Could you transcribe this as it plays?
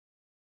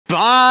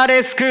バー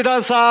レスクダ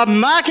ンサー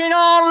牧野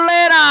れ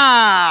え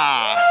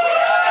な。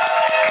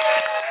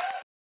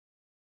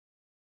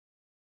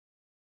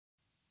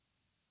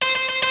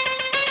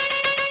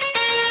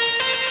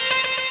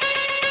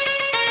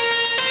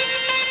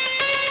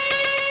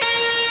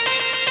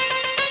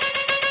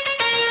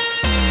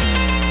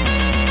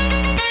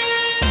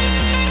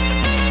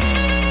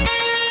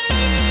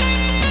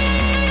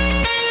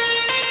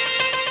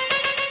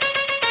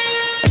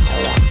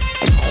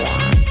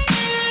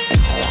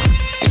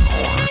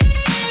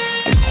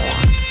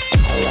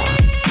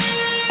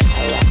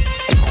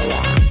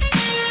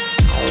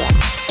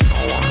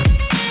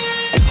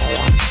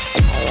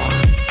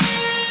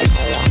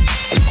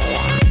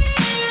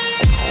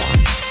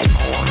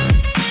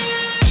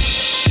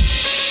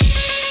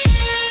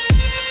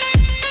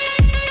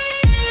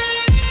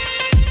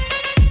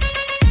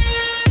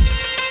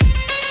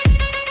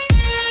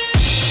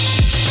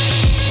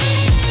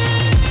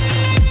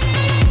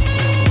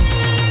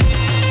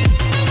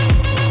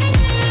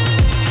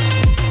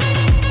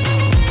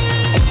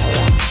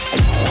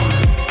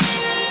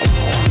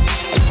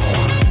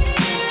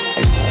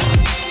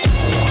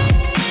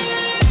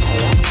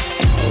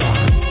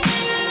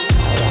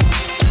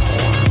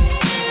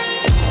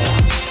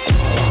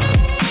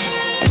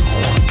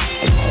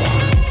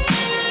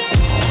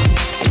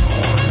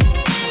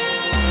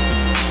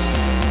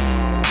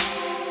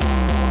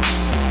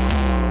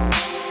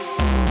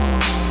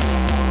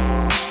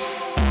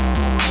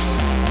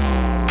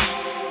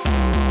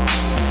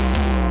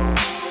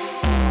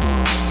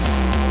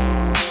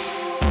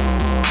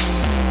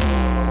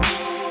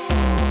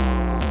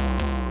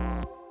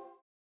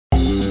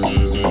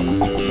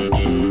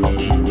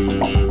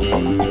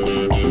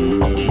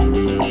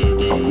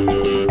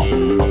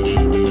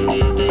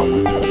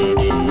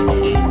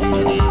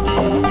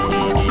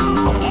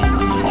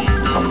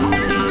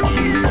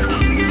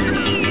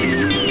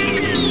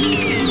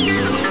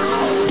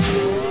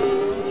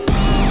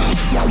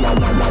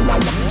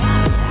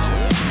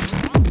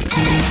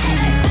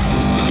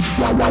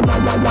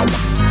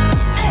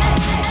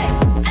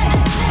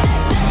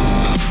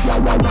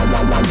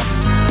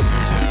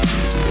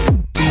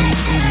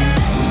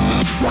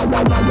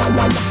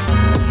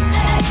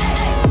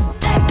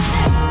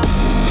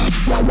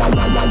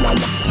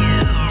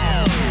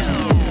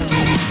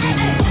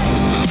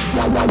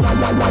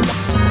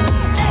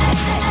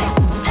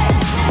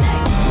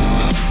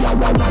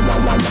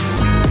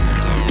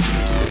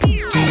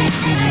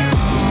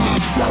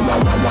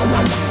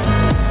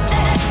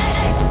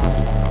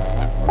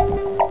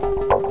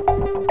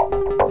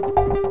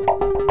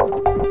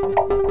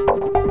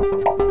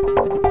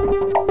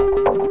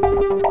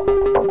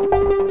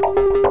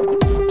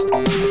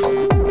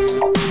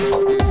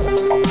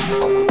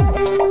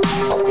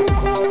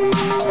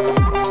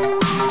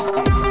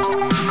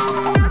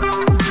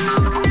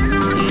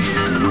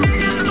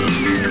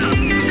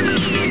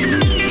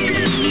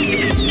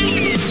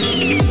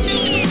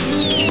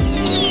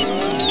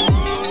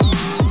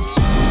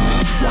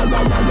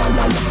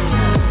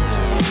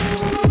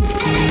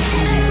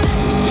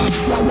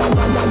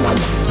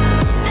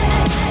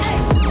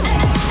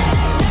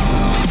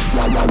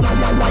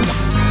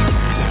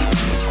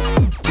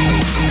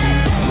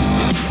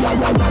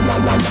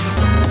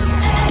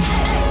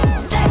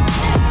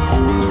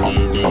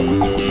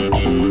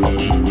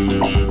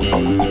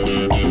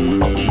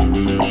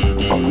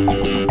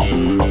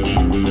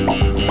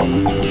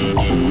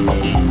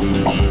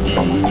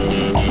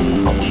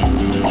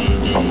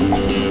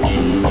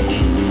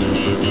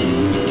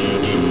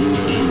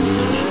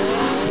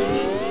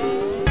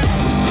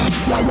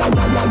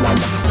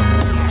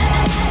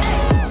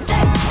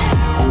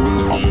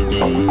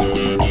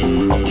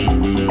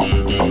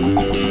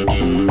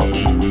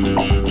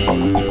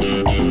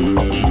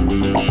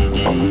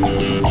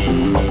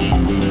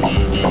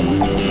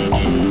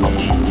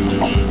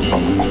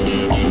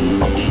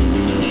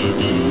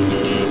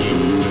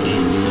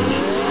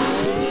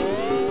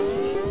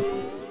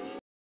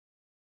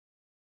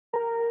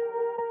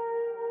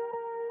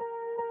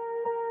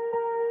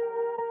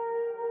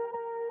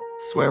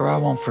Swear I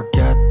won't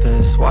forget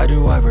this, why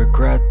do I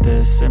regret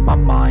this? In my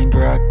mind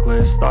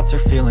reckless, thoughts are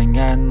feeling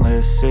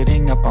endless.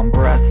 Sitting up I'm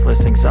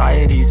breathless,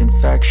 anxiety's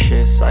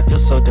infectious. I feel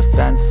so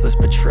defenseless,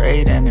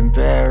 betrayed and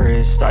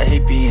embarrassed. I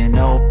hate being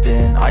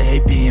open, I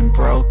hate being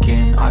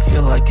broken. I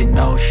feel like an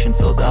ocean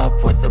filled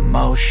up with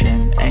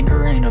emotion.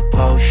 Anger ain't a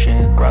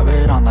potion, rub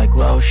it on like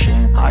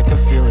lotion. I can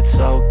feel it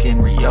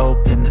soaking,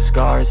 reopen, the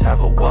scars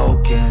have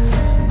awoken.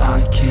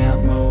 I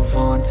can't move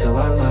on till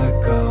I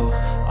let go.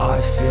 I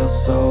feel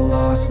so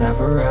lost,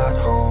 never at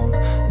home.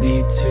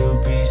 Need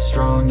to be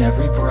strong,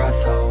 every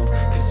breath hold.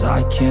 Cause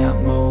I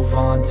can't move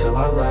on till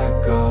I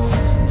let go.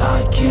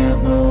 I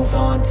can't move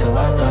on till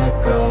I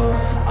let go.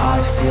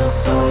 I feel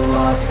so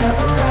lost,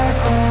 never at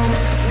home.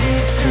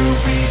 Need to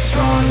be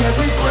strong,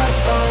 every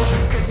breath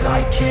hold. Cause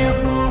I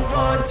can't move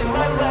on till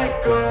I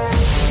let go.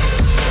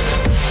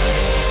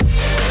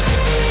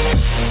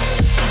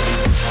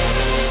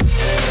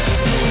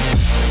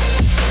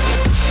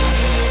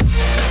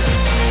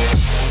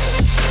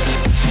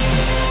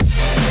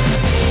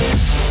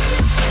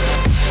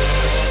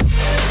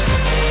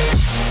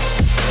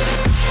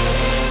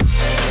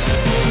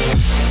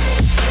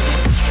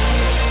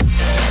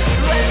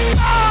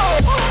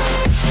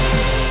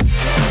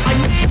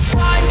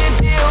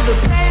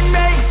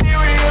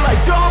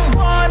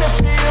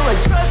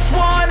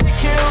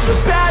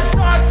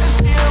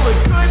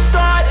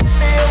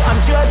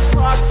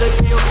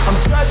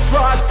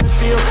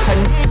 feel. I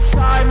need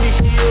time to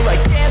heal, I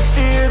can't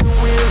steer the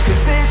wheel,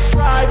 cause this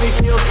driving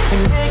kills,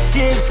 and it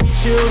gives me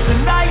chills. A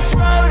nice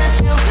road it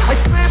feels, I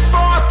slip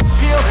off the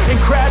peel and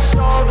crash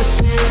all the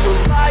steel.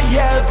 Will I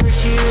ever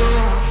heal?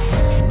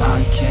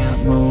 I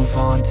can't move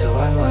on till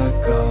I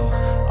let go.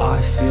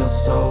 I feel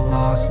so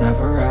lost,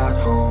 never at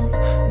home.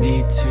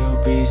 Need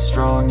to be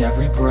strong,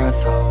 every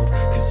breath hope,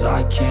 cause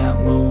I can't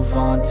move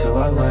on till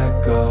I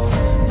let go.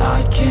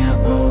 I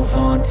can't move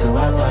on till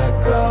I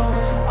let go.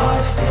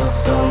 I feel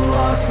so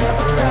lost,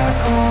 never at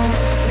home.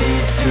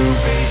 Need to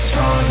be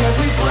strong,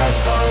 every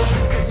breath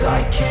hope, cause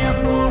I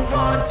can't move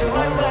on till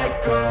I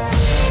let go.